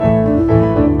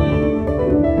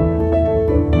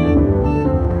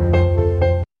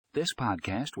This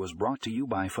podcast was brought to you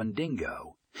by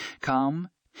Fundingo.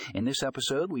 In this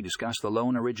episode, we discuss the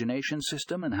loan origination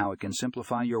system and how it can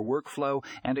simplify your workflow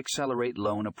and accelerate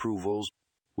loan approvals.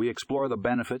 We explore the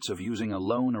benefits of using a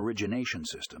loan origination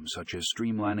system, such as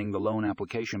streamlining the loan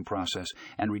application process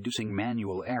and reducing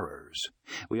manual errors.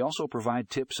 We also provide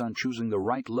tips on choosing the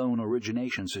right loan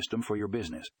origination system for your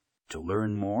business. To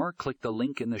learn more, click the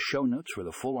link in the show notes for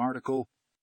the full article.